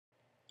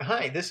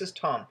Hi, this is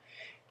Tom,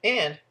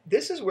 and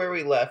this is where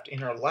we left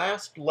in our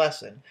last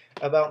lesson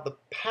about the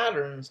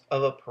patterns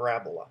of a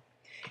parabola.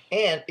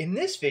 And in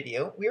this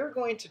video, we are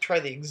going to try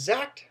the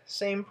exact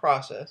same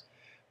process,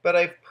 but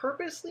I've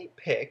purposely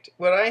picked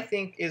what I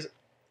think is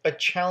a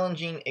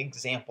challenging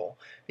example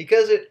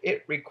because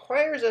it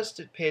requires us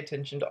to pay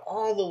attention to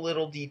all the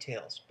little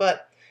details.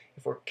 But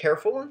if we're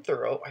careful and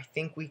thorough, I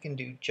think we can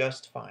do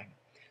just fine.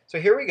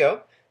 So here we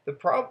go. The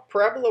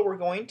parabola we're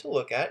going to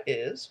look at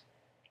is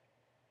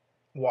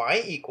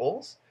y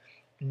equals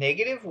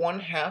negative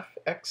 1/2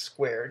 x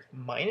squared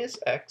minus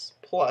x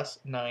plus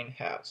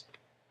 9/2.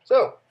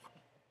 So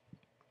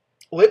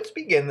let's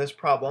begin this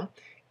problem,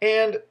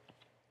 and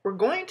we're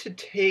going to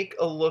take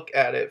a look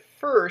at it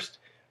first.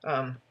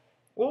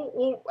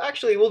 We'll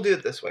do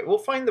it this way. We'll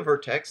find the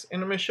vertex,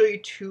 and I'm going to show you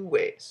two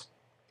ways.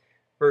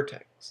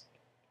 Vertex.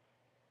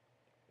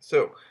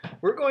 So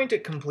we're going to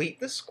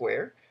complete the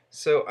square.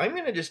 So I'm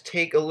going to just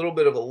take a little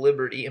bit of a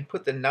liberty and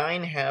put the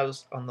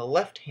 9/2 on the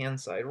left-hand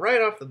side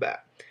right off the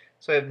bat.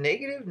 So I have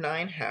negative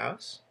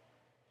 9/2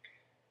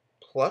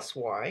 plus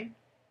y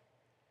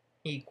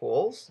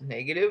equals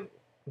negative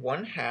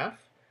 1/2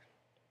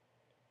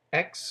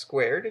 x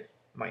squared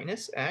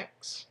minus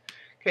x.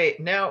 Okay,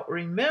 now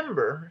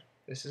remember,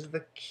 this is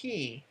the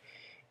key,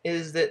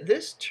 is that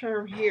this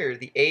term here,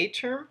 the a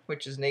term,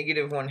 which is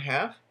negative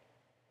 1/2,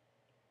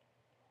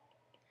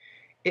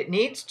 it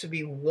needs to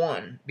be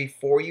 1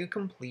 before you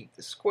complete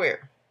the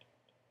square.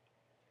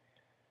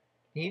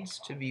 It needs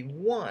to be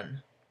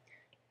 1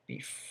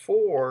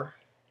 before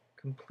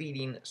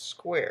completing a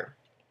square.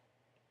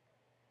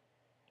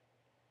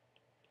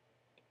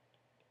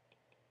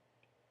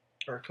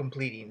 Or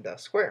completing the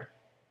square.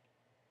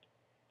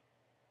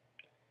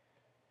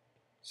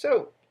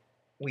 So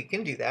we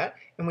can do that,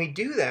 and we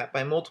do that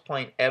by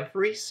multiplying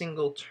every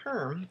single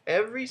term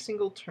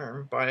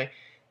by,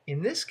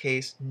 in this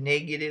case,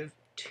 negative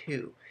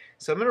 2.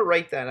 So I'm going to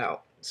write that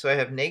out. So I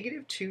have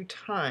negative 2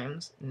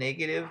 times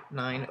negative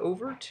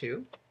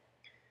 9/2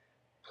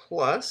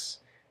 plus,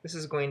 this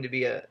is going to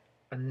be a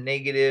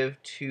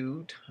negative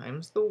 2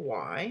 times the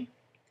y.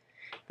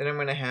 Then I'm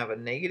going to have a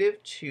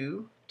negative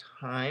 2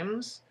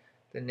 times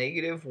the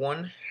negative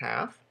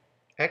 1/2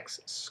 x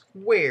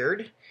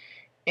squared,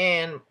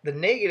 and the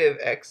negative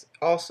x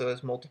also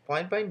is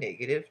multiplied by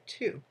negative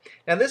 2.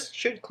 Now this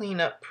should clean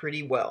up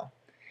pretty well.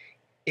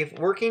 If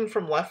working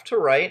from left to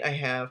right, I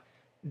have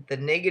the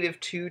negative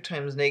 2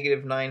 times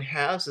negative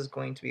 9/2 is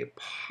going to be a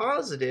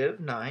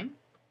positive 9,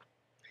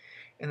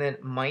 and then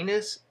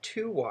minus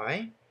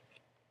 2y.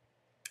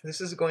 This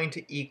is going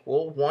to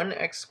equal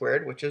 1x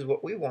squared, which is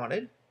what we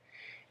wanted.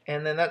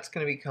 And then that's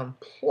going to become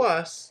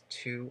plus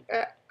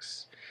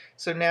 2x.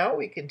 So now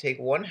we can take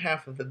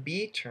 1/2 of the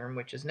b term,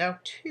 which is now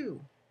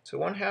 2. So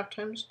 1/2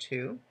 times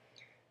 2,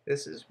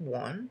 this is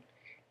 1.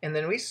 And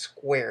then we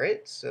square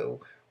it,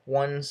 so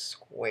 1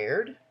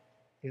 squared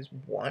is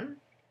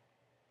 1.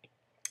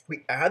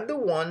 We add the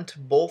 1 to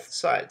both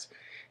sides.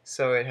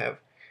 So I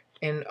have,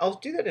 and I'll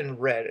do that in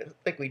red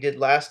like we did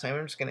last time.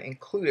 I'm just going to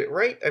include it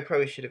right. I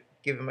probably should have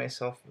given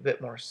myself a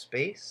bit more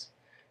space.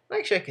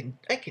 Actually,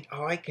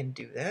 I can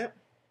do that.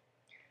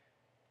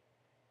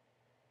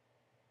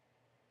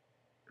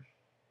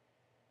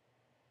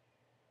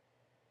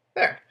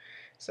 There.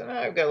 So now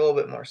I've got a little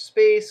bit more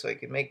space, so I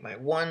can make my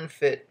 1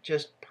 fit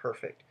just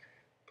perfect.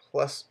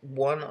 Plus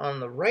 1 on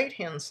the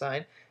right-hand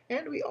side,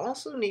 and we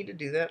also need to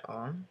do that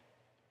on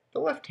the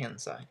left-hand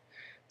side.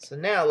 So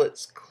now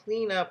let's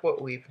clean up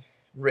what we've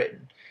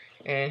written.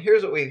 And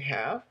here's what we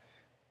have.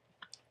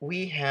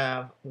 We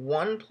have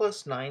 1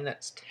 plus 9,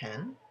 that's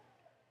 10,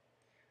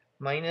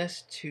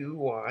 minus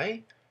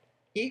 2y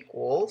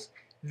equals,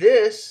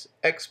 this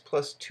x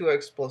plus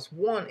 2x plus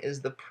 1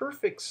 is the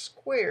perfect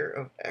square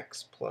of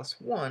x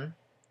plus 1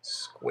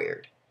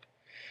 squared.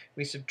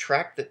 We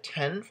subtract the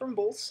 10 from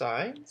both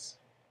sides.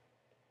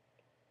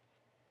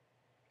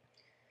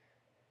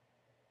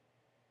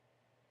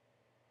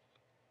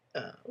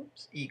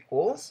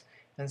 Equals.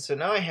 And so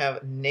now I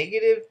have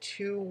negative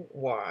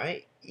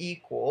 2y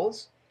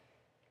equals,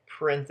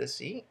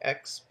 parenthesis,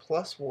 x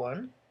plus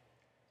 1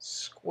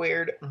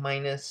 squared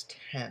minus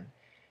 10.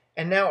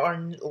 And now our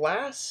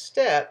last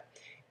step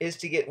is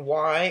to get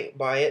y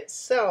by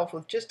itself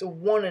with just a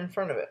 1 in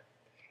front of it.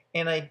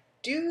 And I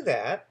do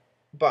that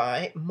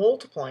by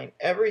multiplying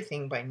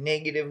everything by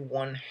negative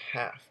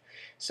 1/2.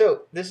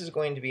 So this is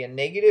going to be a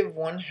negative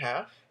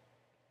 1/2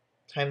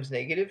 times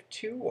negative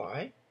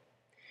 2y.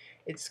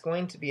 It's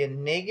going to be a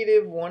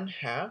negative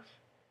 1/2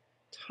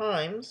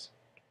 times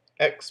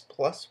x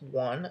plus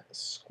 1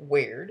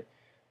 squared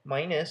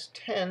minus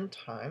 10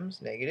 times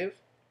negative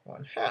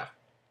 1/2.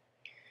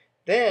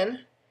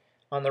 Then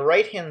on the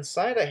right-hand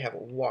side, I have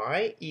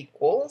y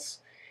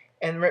equals,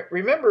 and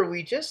remember,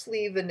 we just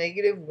leave the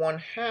negative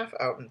 1/2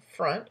 out in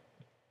front,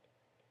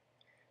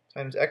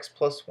 times x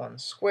plus 1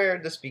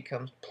 squared. This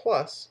becomes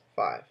plus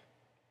 5.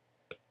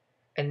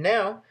 And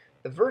now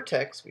the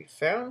vertex we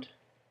found,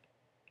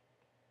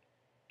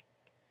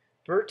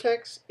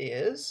 vertex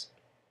is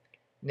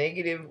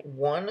negative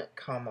 1,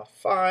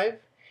 5,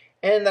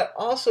 And that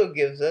also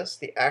gives us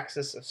the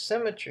axis of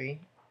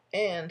symmetry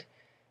and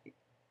the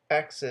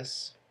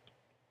axis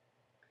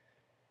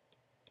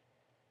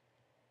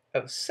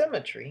of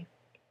symmetry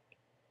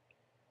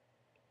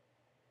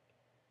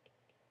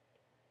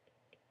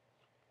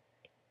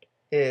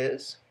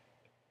is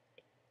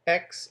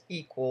x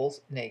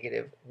equals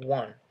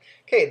 -1.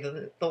 Okay,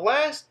 the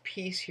last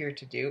piece here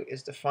to do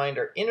is to find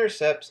our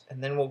intercepts,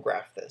 and then we'll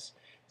graph this.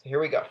 So here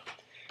we go.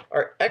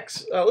 Our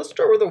x, let's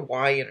start with a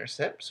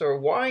y-intercept. So our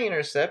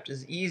y-intercept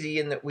is easy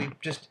in that we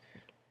just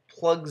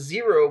plug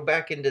 0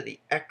 back into the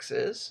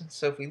x's.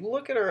 So if we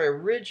look at our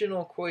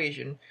original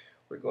equation,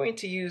 we're going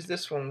to use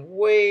this one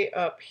way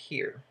up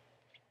here.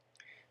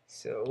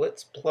 So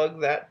let's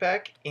plug that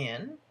back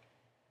in.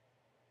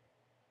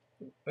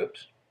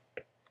 Oops.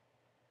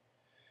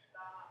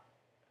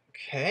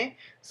 Okay,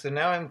 so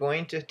now I'm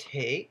going to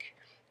take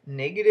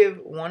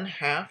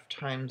 -1/2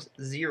 times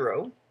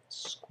 0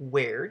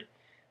 squared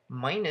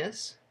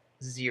minus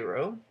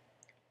 0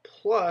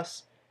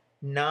 plus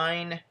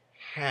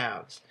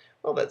 9/2.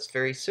 Well, that's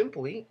very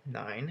simply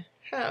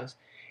 9/2.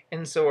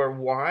 And so our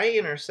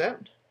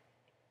y-intercept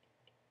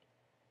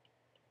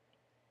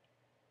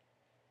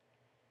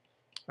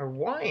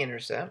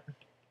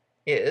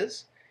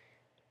is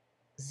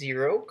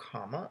 0,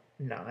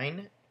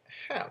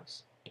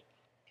 9/2.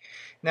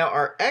 Now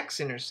our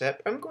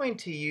x-intercept, I'm going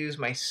to use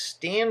my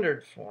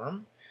standard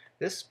form,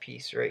 this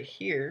piece right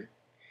here,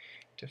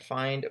 to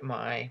find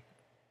my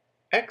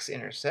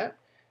x-intercept.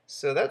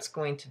 So that's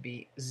going to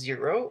be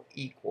 0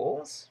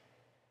 equals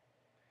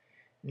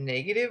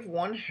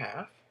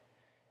 -1/2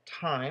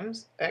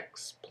 times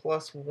x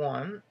plus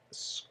 1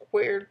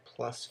 squared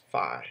plus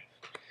 5.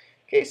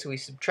 Okay, so we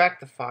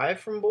subtract the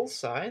 5 from both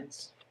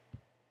sides.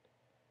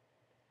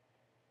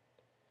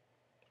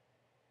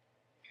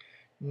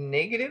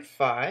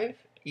 -5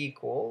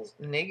 equals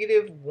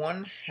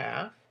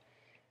 -1/2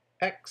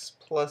 x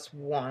plus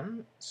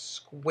 1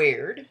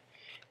 squared.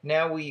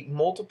 Now we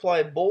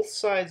multiply both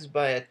sides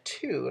by a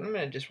 2, and I'm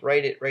going to just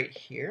write it right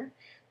here.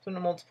 So I'm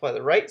going to multiply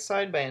the right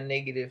side by a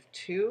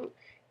 -2,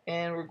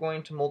 and we're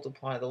going to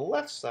multiply the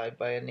left side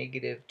by a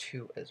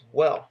 -2 as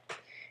well.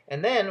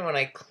 And then when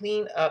I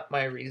clean up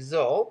my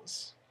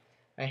results,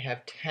 I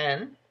have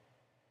 10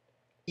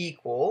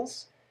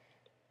 equals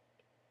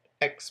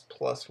x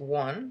plus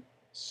 1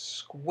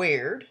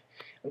 squared.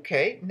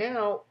 Okay,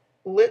 now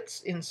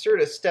let's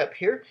insert a step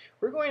here.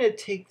 We're going to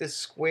take the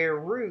square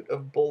root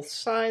of both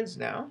sides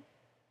now.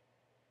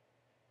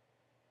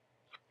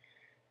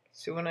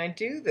 So when I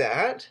do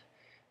that,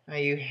 now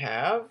you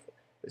have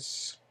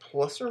this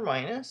plus or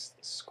minus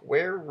the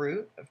square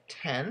root of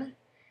 10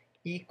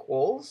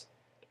 equals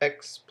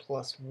x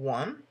plus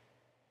 1.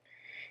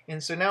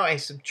 And so now I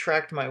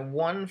subtract my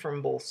 1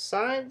 from both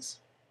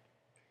sides.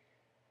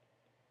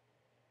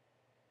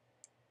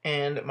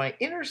 And my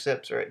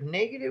intercepts are at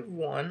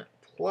 -1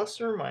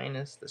 plus or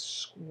minus the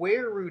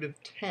square root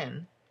of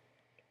 10.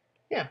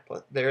 Yeah,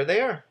 but there they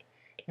are.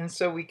 And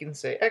so we can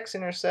say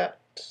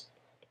x-intercept,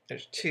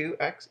 there's 2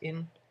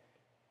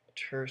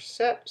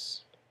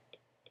 x-intercepts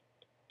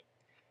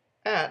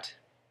at,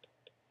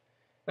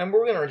 and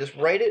we're going to just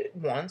write it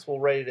once. We'll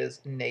write it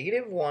as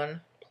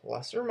 -1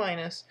 plus or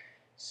minus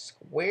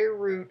square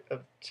root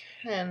of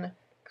 10,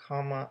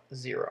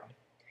 0.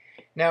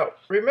 Now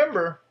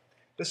remember,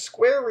 the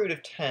square root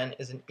of 10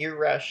 is an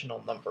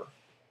irrational number,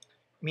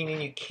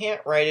 meaning you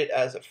can't write it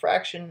as a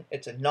fraction.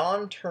 It's a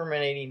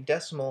non-terminating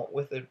decimal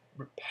with a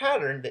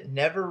pattern that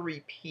never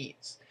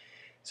repeats.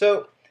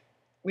 So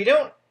we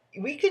can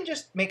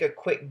just make a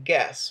quick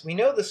guess. We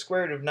know the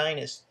square root of 9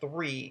 is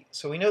 3,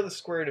 so we know the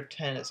square root of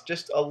 10 is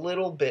just a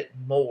little bit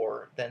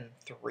more than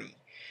 3.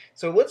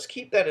 So let's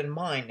keep that in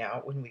mind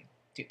now when we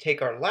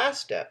take our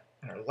last step.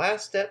 And our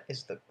last step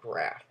is the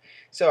graph.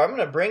 So I'm going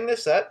to bring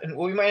this up, and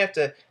we might have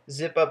to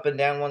zip up and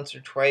down once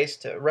or twice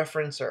to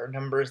reference our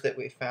numbers that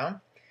we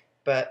found.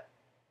 But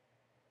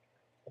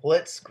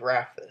let's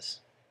graph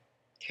this.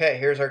 Okay,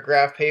 here's our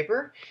graph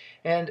paper.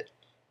 And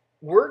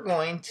we're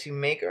going to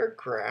make our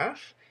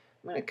graph.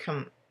 I'm going to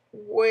come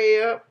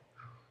way up,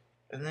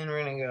 and then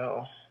we're going to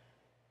go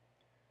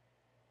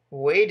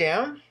way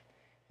down,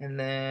 and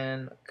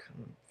then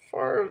come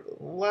far to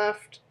the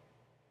left,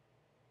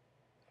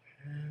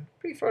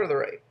 pretty far to the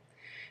right.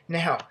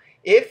 Now,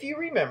 if you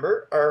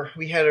remember,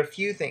 we had a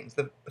few things.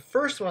 The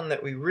first one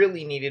that we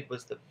really needed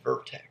was the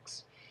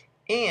vertex.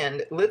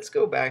 And let's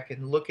go back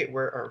and look at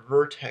where our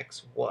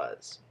vertex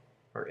was,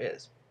 or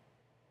is.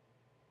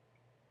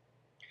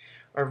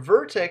 Our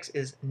vertex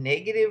is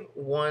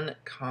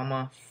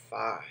 -1,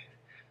 5.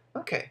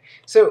 Okay,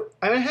 so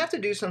I'm going to have to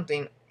do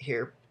something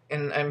here,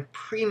 and I'm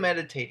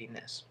premeditating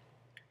this.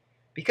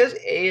 Because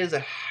a is a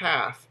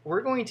half,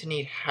 we're going to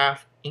need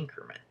half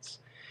increments.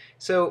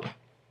 So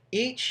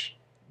each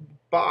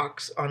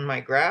box on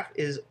my graph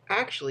is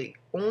actually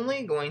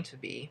only going to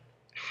be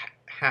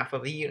half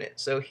of a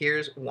unit. So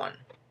here's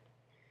 1,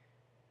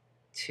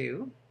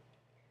 2,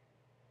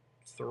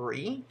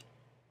 3,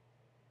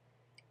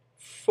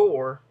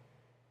 4,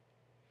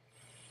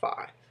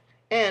 5.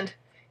 And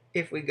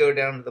if we go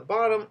down to the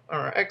bottom on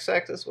our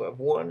x-axis, we'll have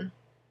 1,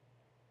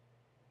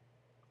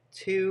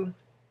 2,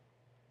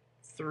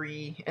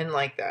 3, and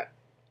like that.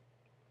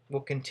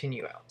 We'll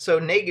continue out. So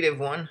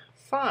 -1,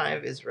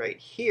 5 is right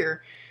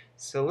here.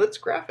 So let's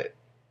graph it.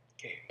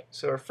 Okay.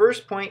 So our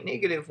first point,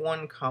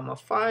 -1,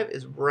 5,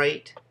 is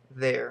right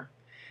there.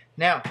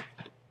 Now,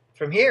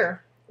 from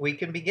here, we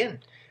can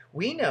begin.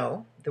 We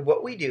know that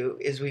what we do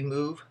is we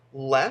move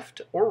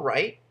left or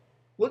right.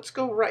 Let's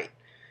go right.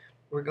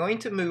 We're going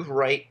to move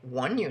right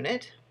 1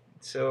 unit.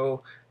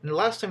 So the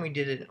last time we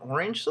did it in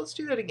orange, so let's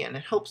do that again.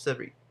 It helps the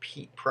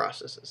repeat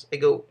processes. I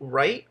go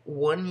right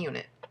 1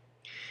 unit.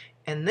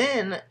 And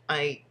then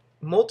I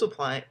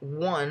multiply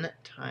 1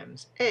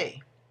 times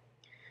A.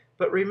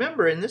 But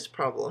remember, in this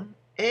problem,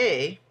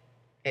 A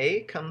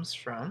comes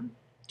from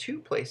 2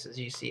 places.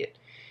 You see it.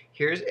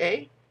 Here's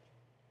A.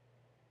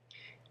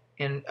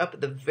 And up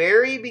at the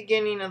very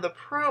beginning of the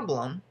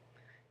problem,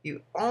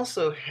 you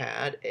also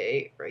had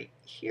A right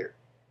here.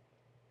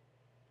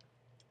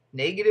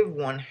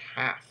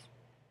 -1/2.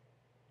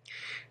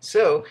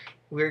 So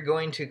we're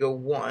going to go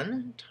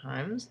 1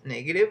 times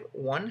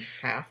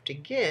 -1/2 to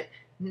get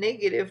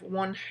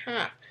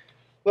 -1/2.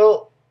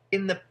 Well,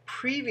 in the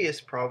previous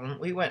problem,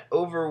 we went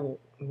over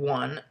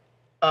 1,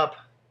 up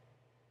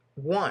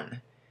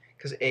 1,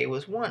 because A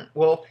was 1.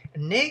 Well, a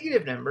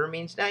negative number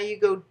means now you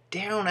go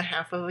down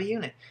 1/2 of a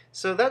unit.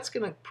 So that's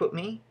going to put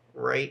me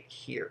right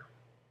here.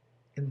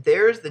 And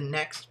there's the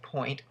next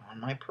point on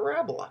my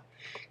parabola.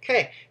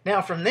 Okay,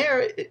 now from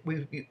there,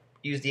 we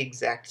use the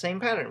exact same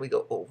pattern. We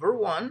go over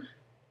 1.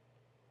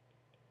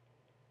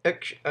 I'm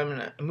going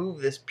to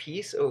move this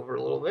piece over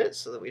a little bit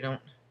so that we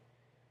don't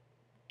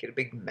get a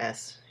big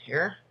mess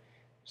here.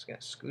 I'm just going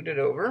to scoot it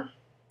over.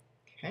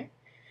 Okay.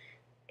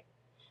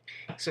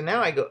 So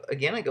now I go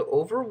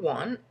over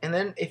 1, and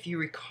then if you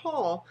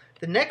recall,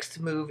 the next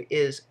move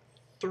is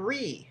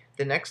 3,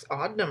 the next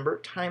odd number,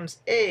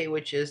 times A,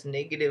 which is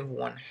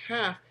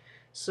 -1/2.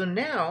 So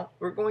now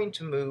we're going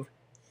to move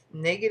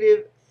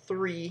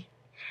 -3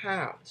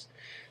 halves.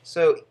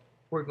 So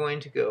we're going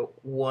to go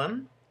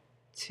 1,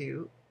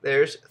 2,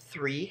 there's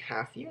 3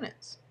 half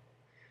units.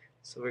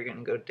 So we're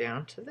going to go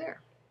down to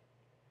there.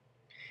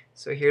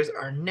 So here's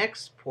our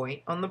next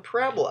point on the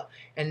parabola.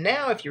 And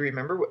now, if you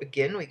remember,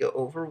 again, we go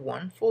over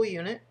 1 full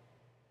unit.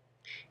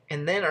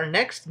 And then our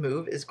next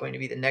move is going to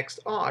be the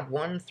next odd,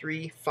 1,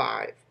 3,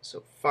 5.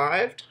 So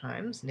 5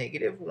 times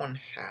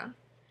 -1/2.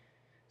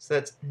 So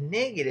that's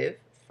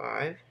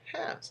 -5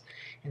 halves.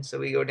 And so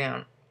we go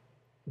down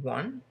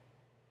 1,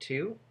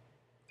 2,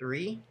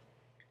 3,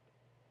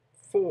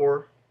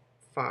 4,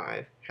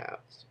 5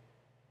 halves.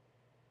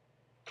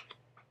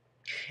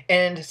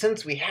 And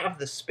since we have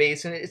the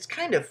space, and it's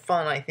kind of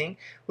fun, I think,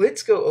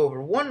 let's go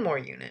over 1 more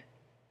unit.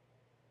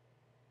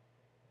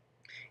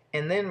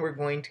 And then we're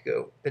going to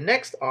go the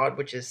next odd,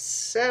 which is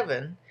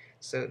 7.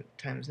 So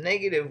times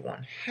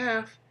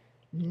 -1/2,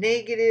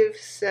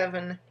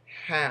 -7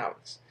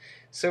 halves.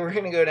 So we're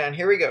going to go down.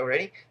 Here we go.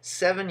 Ready?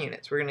 7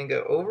 units. We're going to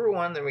go over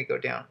 1, then we go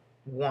down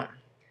 1,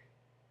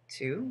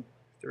 2,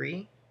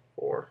 3,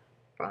 4,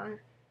 5,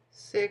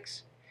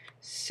 6,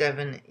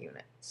 7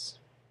 units.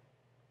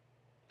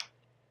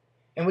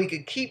 And we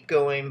could keep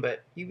going,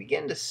 but you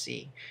begin to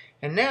see.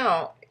 And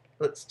now,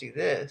 let's do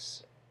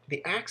this.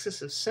 The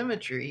axis of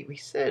symmetry, we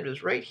said,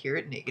 was right here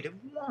at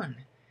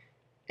 -1.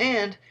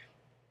 And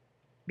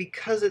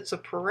because it's a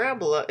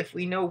parabola, if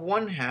we know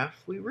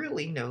 1/2, we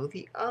really know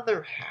the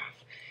other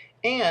half.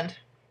 And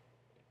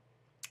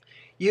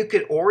you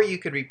could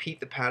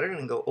repeat the pattern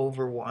and go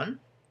over 1,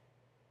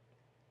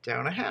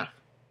 down 1/2.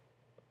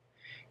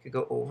 You could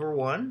go over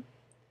 1,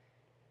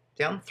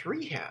 down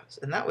 3 halves,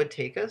 and that would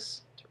take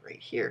us to right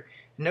here.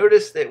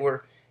 Notice that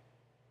we're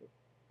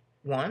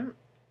 1,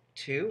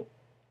 2,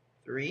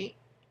 3,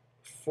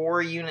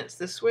 4 units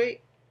this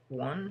way,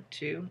 1,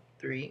 2,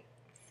 3,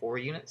 4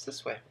 units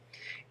this way.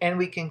 And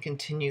we can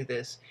continue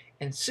this,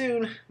 and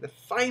soon the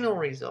final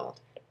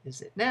result is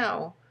that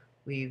now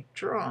we've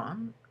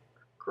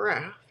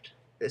graphed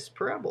this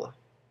parabola.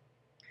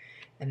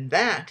 And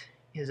that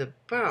is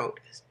about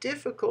as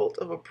difficult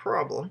of a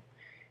problem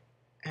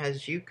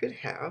as you could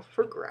have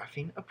for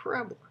graphing a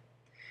parabola.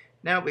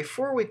 Now,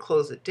 before we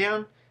close it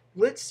down,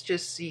 let's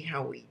just see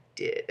how we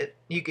did.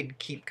 You could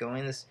keep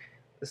going. This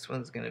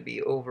one's going to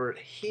be over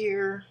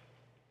here.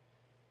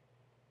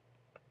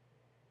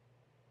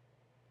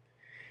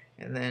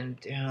 And then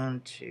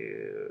down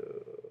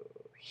to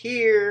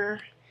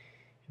here.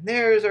 And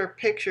there's our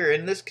picture.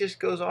 And this just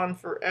goes on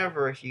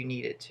forever if you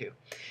need it to.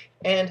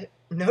 And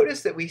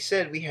notice that we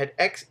said we had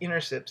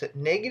x-intercepts at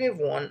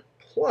 -1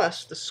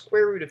 plus the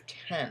square root of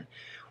 10.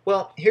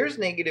 Well, here's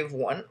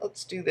 -1.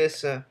 Let's do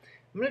this.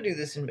 I'm going to do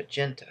this in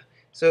magenta.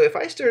 So if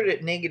I started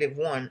at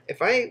 -1, if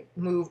I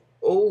move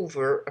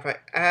over, if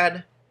I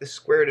add the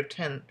square root of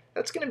 10,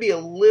 that's going to be a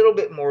little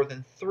bit more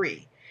than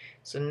 3.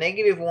 So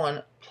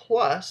 -1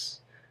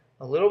 plus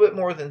a little bit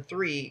more than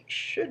 3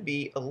 should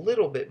be a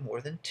little bit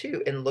more than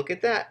 2. And look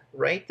at that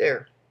right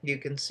there. you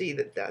can see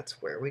that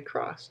that's where we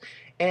cross.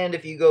 And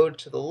if you go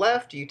to the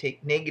left, you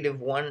take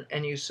 -1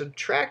 and you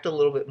subtract a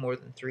little bit more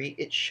than 3,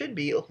 it should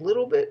be a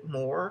little bit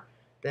more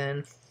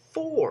than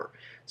 4.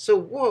 So,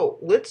 whoa,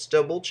 let's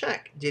double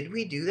check. Did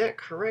we do that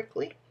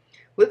correctly?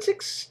 Let's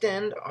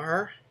extend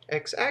our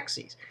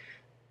x-axis.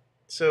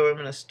 So I'm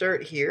going to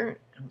start here.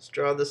 Let's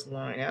draw this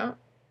line out.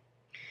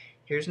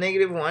 Here's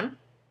 -1.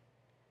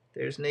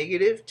 There's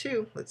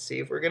 -2. Let's see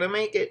if we're going to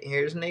make it.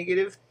 Here's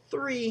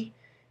 -3.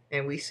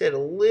 And we said a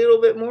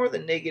little bit more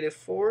than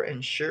 -4,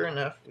 and sure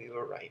enough, we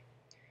were right.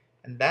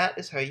 And that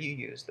is how you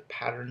use the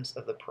patterns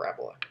of the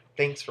parabola.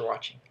 Thanks for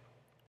watching.